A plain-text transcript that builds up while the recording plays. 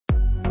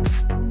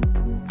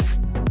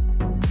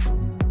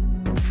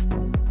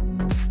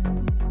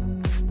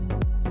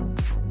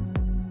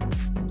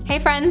Hey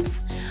friends!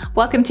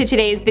 Welcome to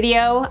today's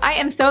video. I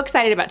am so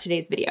excited about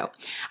today's video.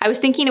 I was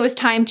thinking it was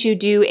time to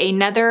do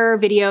another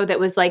video that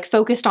was like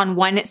focused on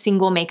one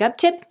single makeup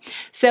tip.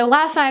 So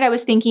last night I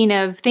was thinking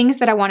of things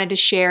that I wanted to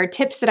share,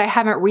 tips that I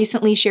haven't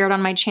recently shared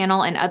on my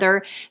channel and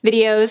other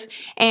videos,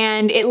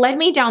 and it led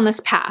me down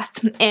this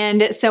path.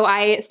 And so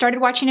I started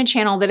watching a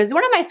channel that is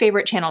one of my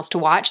favorite channels to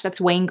watch.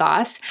 That's Wayne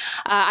Goss.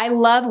 I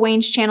love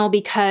Wayne's channel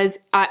because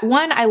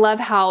one, I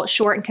love how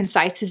short and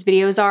concise his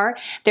videos are.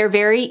 They're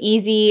very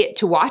easy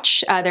to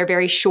watch. They're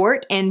very short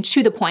and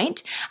to the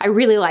point. I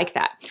really like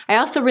that. I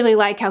also really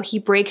like how he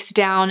breaks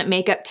down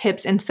makeup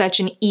tips in such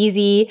an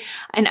easy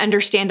and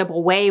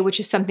understandable way, which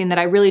is something that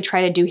I really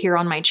try to do here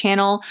on my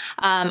channel.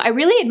 I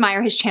really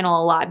admire his channel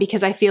a lot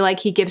because I feel like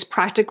he gives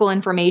practical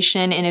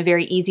information in a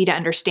very easy to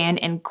understand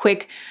and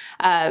quick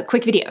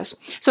videos.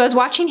 So I was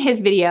watching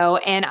his video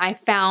and I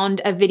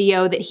found a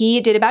video that he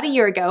did about a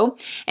year ago,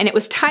 and it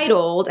was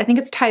titled, I think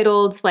it's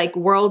titled like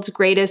World's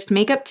Greatest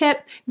Makeup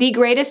Tip, the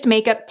greatest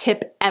makeup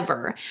tip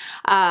ever.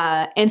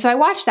 And so I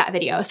watched that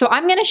video. So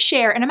I'm gonna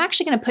share, and I'm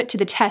actually gonna put to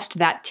the test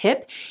that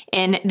tip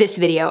in this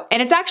video.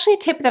 And it's actually a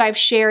tip that I've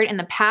shared in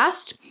the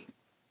past.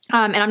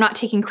 And I'm not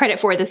taking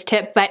credit for this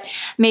tip, but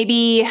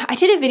maybe I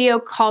did a video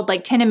called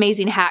like 10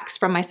 amazing hacks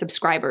from my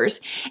subscribers.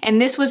 And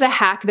this was a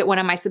hack that one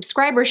of my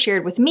subscribers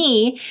shared with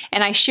me,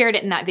 and I shared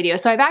it in that video.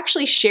 So I've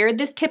actually shared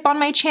this tip on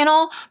my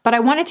channel, but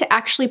I wanted to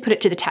actually put it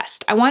to the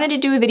test. I wanted to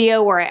do a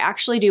video where I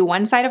actually do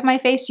one side of my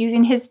face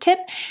using his tip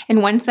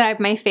and one side of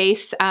my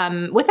face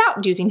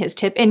without using his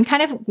tip, and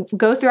kind of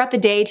go throughout the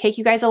day, take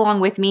you guys along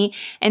with me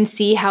and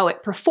see how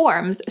it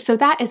performs. So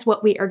that is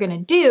what we are gonna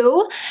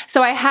do.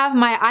 So I have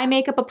my eye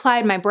makeup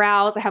applied, my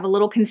brows, I have a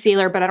little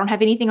concealer, but I don't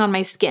have anything on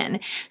my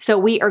skin. So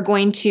we are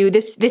going to,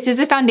 this is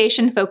a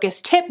foundation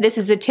focused tip. This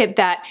is a tip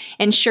that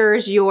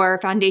ensures your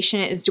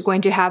foundation is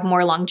going to have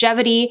more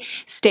longevity,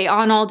 stay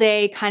on all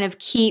day, kind of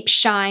keep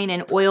shine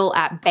and oil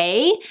at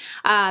bay.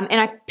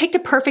 And I picked a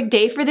perfect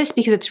day for this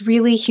because it's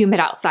really humid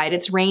outside.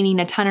 It's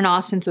raining a ton in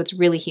Austin, so it's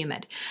really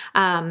humid.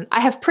 I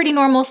have pretty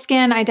normal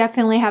skin. I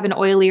definitely have an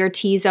oilier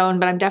T-zone,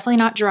 but I'm definitely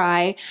not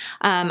dry.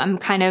 I'm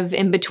kind of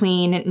in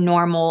between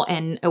normal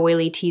and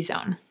oily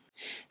T-zone.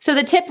 So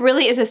the tip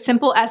really is as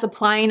simple as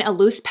applying a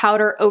loose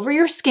powder over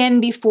your skin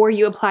before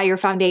you apply your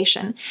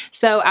foundation.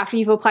 So after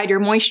you've applied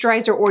your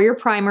moisturizer or your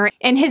primer,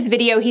 in his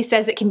video he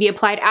says it can be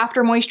applied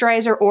after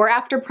moisturizer or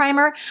after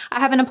primer. I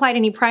haven't applied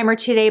any primer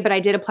today, but I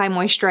did apply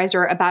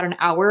moisturizer about an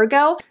hour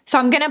ago. So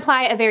I'm gonna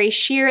apply a very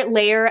sheer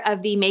layer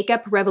of the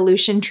Makeup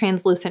Revolution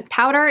translucent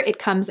powder. It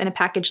comes in a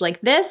package like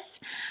this.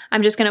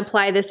 I'm just gonna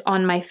apply this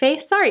on my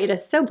face. Sorry, it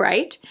is so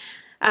bright.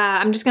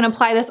 I'm just gonna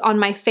apply this on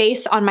my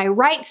face. On my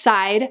right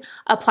side,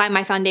 apply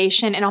my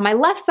foundation, and on my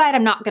left side,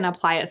 I'm not gonna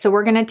apply it. So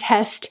we're gonna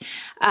test,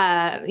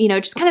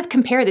 just kind of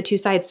compare the two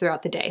sides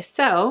throughout the day.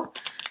 So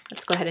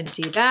let's go ahead and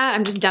do that.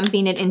 I'm just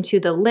dumping it into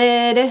the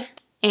lid,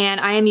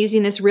 and I am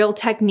using this Real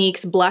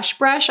Techniques blush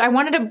brush. I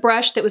wanted a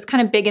brush that was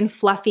kind of big and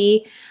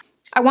fluffy.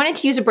 I wanted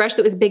to use a brush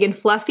that was big and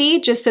fluffy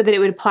just so that it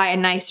would apply a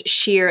nice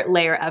sheer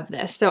layer of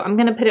this. So I'm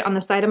gonna put it on the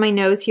side of my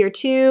nose here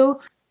too.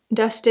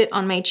 Dust it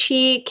on my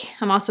cheek.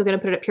 I'm also gonna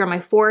put it up here on my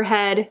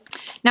forehead.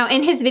 Now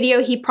in his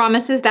video, he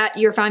promises that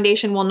your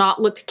foundation will not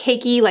look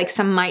cakey like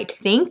some might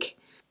think.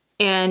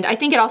 And I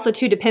think it also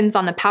too depends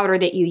on the powder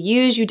that you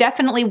use. You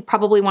definitely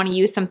probably wanna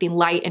use something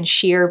light and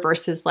sheer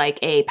versus like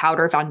a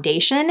powder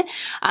foundation.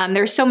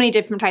 There's so many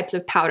different types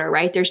of powder,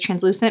 right? There's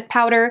translucent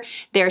powder,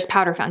 there's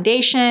powder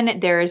foundation,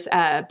 there's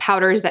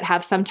powders that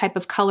have some type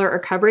of color or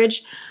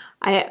coverage.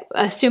 I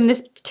assume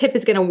this tip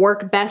is gonna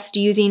work best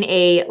using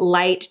a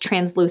light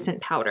translucent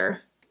powder.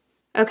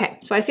 Okay,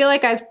 so I feel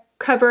like I've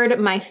covered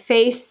my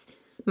face,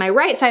 my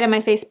right side of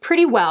my face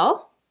pretty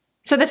well.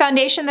 So the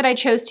foundation that I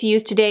chose to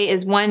use today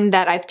is one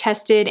that I've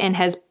tested and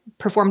has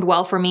performed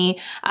well for me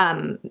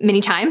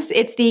many times.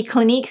 It's the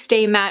Clinique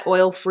Stay Matte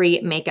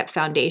Oil-Free Makeup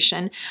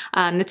Foundation.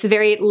 It's a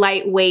very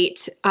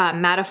lightweight,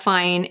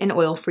 mattifying, and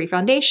oil-free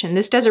foundation.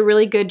 This does a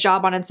really good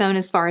job on its own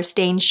as far as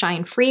staying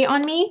shine-free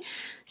on me.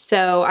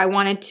 So I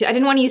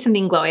didn't want to use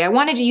something glowy. I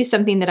wanted to use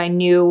something that I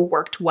knew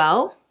worked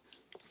well.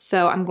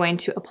 So I'm going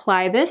to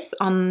apply this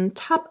on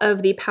top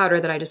of the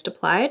powder that I just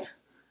applied.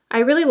 I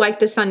really like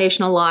this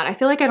foundation a lot. I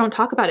feel like I don't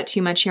talk about it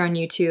too much here on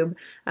YouTube,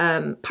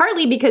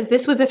 partly because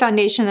this was a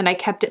foundation that I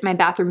kept at my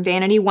bathroom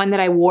vanity, one that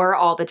I wore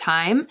all the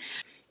time.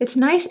 It's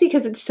nice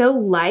because it's so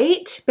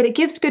light, but it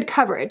gives good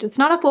coverage. It's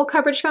not a full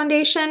coverage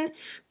foundation,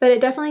 but it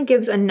definitely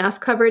gives enough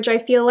coverage, I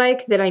feel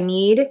like, that I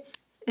need.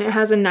 And it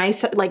has a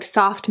nice, like,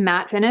 soft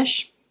matte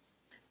finish.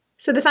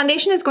 So the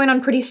foundation is going on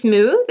pretty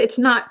smooth. It's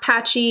not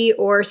patchy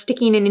or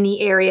sticking in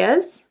any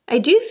areas. I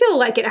do feel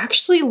like it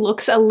actually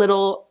looks a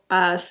little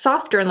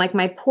softer, and like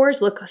my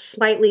pores look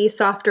slightly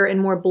softer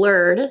and more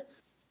blurred.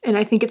 And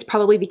I think it's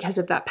probably because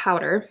of that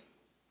powder.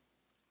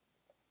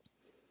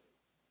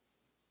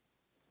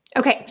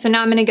 Okay, so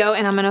now I'm gonna go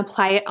and I'm gonna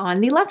apply it on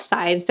the left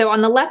side. So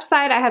on the left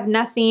side, I have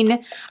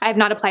nothing. I have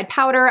not applied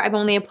powder. I've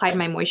only applied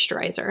my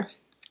moisturizer.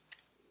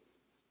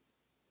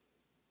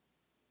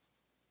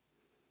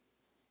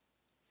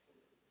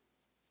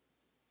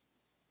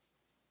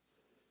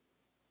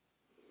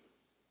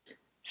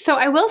 So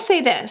I will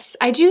say this,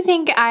 I do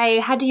think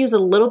I had to use a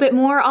little bit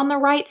more on the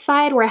right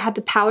side where I had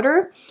the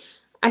powder.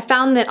 I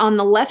found that on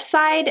the left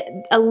side,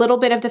 a little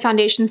bit of the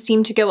foundation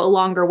seemed to go a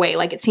longer way,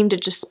 like it seemed to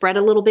just spread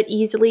a little bit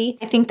easily.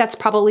 I think that's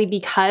probably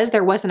because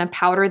there wasn't a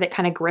powder that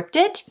kind of gripped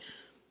it.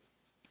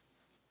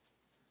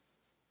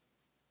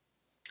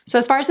 So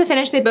as far as the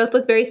finish, they both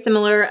look very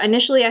similar.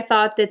 Initially, I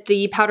thought that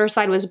the powder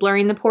side was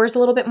blurring the pores a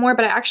little bit more,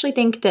 but I actually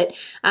think that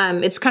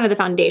it's kind of the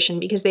foundation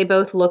because they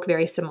both look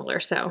very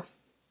similar, so.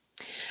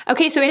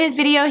 Okay, so in his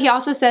video, he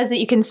also says that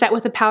you can set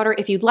with a powder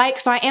if you'd like,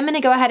 so I am gonna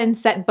go ahead and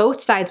set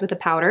both sides with a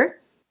powder,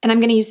 and I'm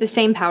gonna use the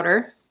same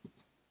powder.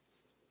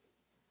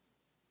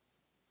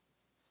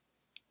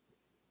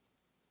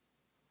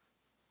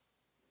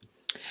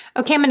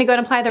 Okay, I'm gonna go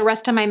and apply the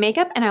rest of my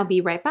makeup, and I'll be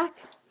right back.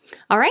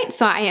 All right,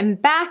 so I am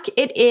back.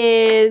 It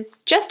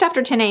is just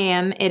after 10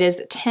 a.m. It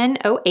is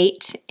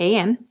 10:08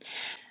 a.m.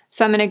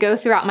 So I'm gonna go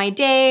throughout my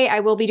day. I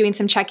will be doing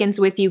some check-ins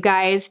with you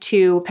guys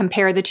to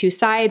compare the two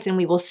sides, and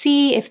we will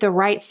see if the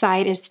right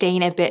side is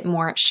staying a bit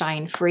more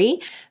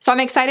shine-free. So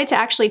I'm excited to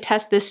actually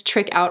test this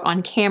trick out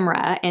on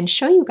camera and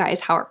show you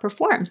guys how it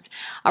performs.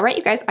 All right,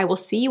 you guys, I will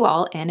see you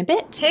all in a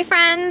bit. Hey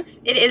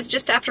friends, it is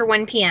just after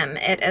 1 p.m.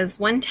 It is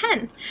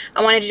 1:10.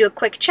 I wanted to do a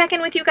quick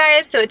check-in with you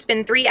guys. So it's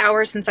been 3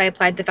 hours since I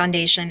applied the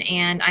foundation,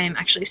 and I am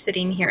actually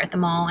sitting here at the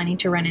mall. I need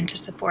to run into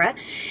Sephora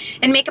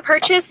and make a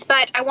purchase,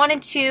 but I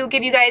wanted to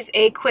give you guys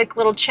a quick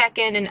little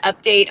check-in and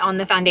update on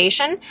the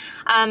foundation.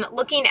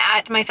 Looking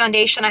at my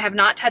foundation, I have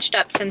not touched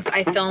up since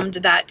I filmed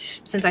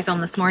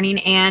this morning,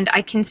 and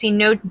I can see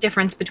no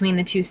difference between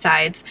the two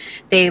sides.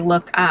 They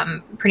look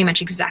pretty much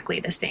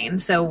exactly the same.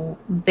 So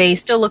they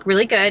still look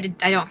really good.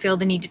 I don't feel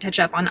the need to touch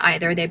up on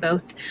either. They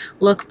both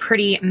look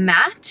pretty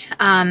matte.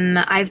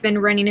 I've been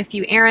running a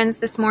few errands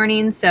this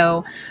morning,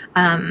 so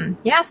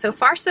yeah, so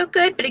far so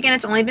good. But again,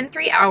 it's only been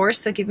 3 hours,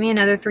 so give me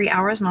another 3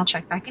 hours and I'll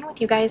check back in with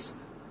you guys.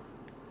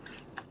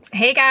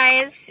 Hey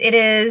guys, it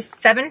is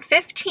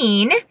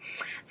 7:15.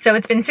 So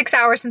it's been 6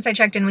 hours since I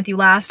checked in with you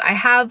last. I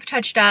have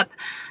touched up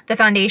the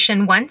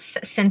foundation once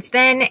since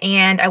then,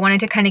 and I wanted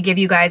to kind of give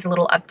you guys a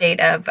little update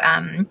of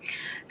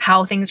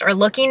how things are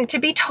looking. To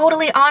be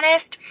totally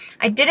honest,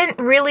 I didn't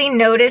really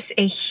notice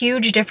a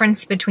huge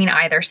difference between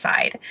either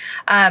side.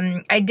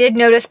 I did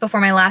notice before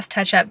my last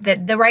touch up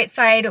that the right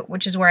side,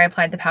 which is where I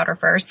applied the powder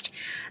first,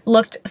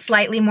 looked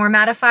slightly more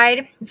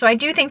mattified. So I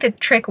do think the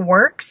trick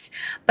works,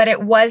 but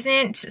it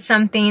wasn't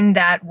something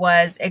that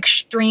was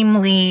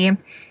extremely,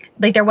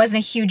 like there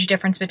wasn't a huge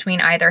difference between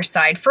either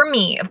side for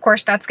me. Of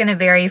course, that's gonna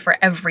vary for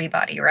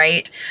everybody,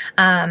 right?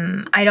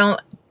 I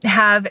don't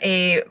have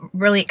a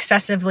really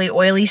excessively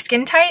oily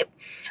skin type.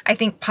 I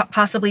think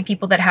possibly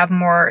people that have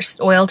more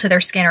oil to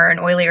their skin or an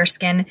oilier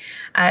skin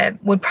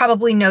would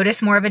probably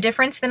notice more of a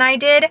difference than I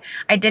did.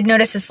 I did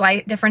notice a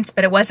slight difference,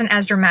 but it wasn't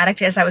as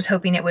dramatic as I was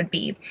hoping it would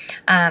be.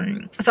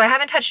 So I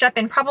haven't touched up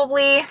in it's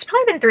probably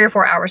been 3 or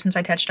 4 hours since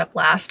I touched up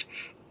last.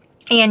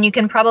 And you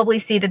can probably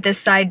see that this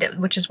side,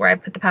 which is where I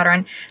put the powder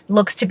on,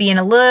 looks to be in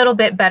a little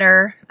bit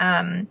better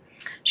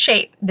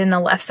shape than the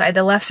left side.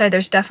 The left side,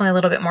 there's definitely a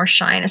little bit more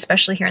shine,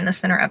 especially here in the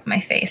center of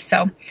my face.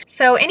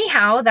 So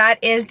anyhow, that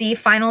is the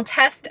final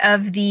test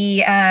of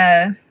the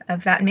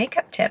of that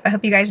makeup tip. I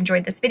hope you guys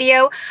enjoyed this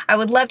video. I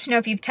would love to know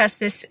if you've tested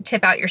this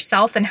tip out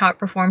yourself and how it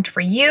performed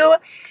for you.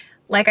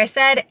 Like I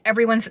said,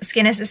 everyone's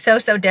skin is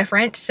so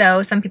different,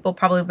 so some people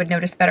probably would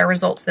notice better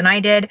results than I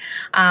did.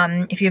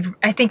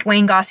 I think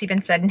Wayne Goss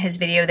even said in his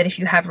video that if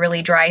you have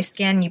really dry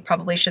skin, you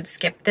probably should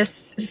skip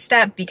this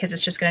step because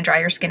it's just gonna dry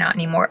your skin out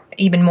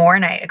even more,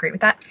 and I agree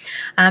with that.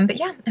 But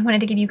yeah, I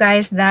wanted to give you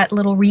guys that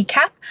little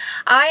recap.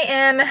 I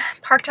am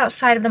parked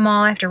outside of the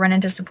mall. I have to run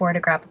into Sephora to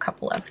grab a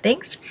couple of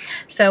things.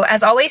 So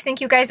as always, thank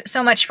you guys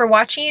so much for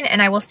watching,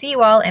 and I will see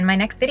you all in my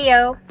next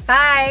video.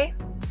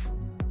 Bye!